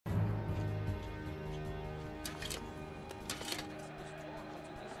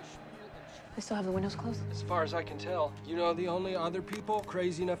They still have the windows closed? As far as I can tell. You know the only other people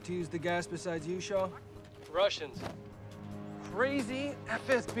crazy enough to use the gas besides you, Shaw? Russians. Crazy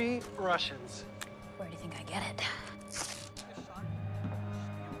FSB Russians. Where do you think I get it?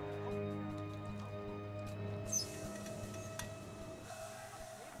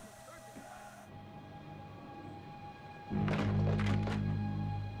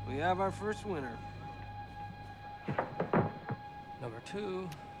 We have our first winner. Number 2.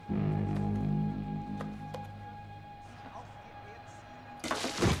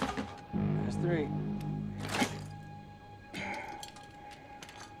 There's 3.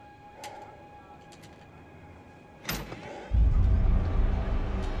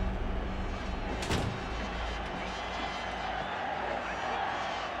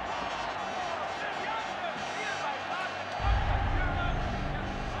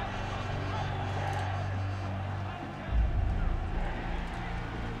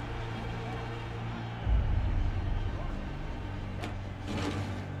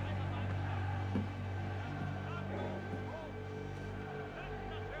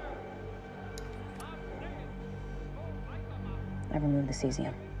 I removed the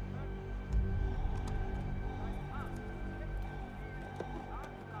cesium.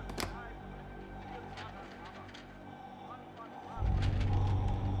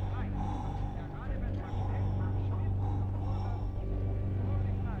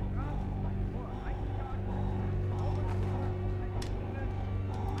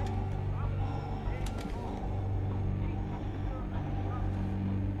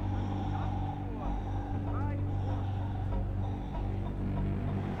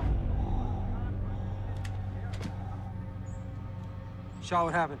 Shaw,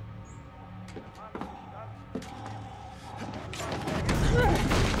 what happened?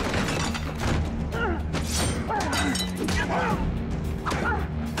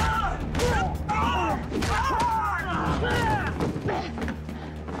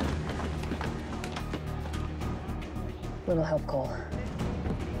 Little help, Cole.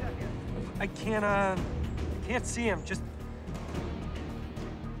 I can't see him. Just.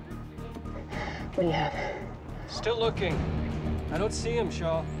 What do you have? Still looking. I don't see him,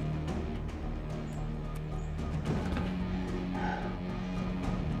 Shaw.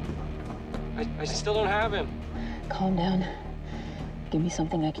 I still don't have him. Calm down. Give me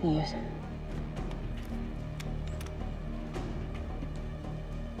something I can use.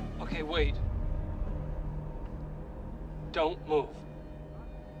 Okay, wait. Don't move.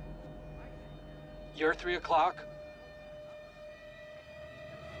 You're 3 o'clock?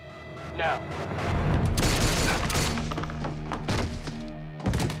 Now.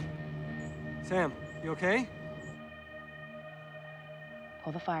 Sam, you okay?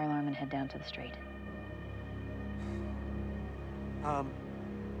 Pull the fire alarm and head down to the street.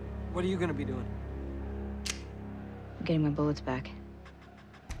 What are you gonna be doing? I'm getting my bullets back.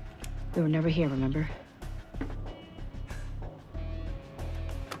 We were never here, remember?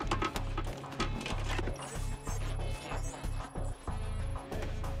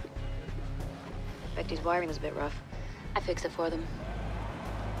 Becky's wiring was a bit rough. I fixed it for them.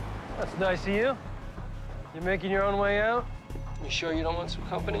 That's nice of you. You're making your own way out? You sure you don't want some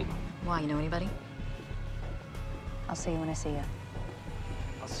company? Why, you know anybody? I'll see you when I see you.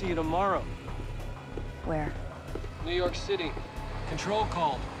 I'll see you tomorrow. Where? New York City. Control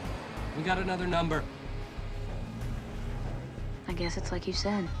called. We got another number. I guess it's like you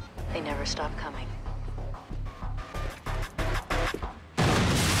said. They never stop coming.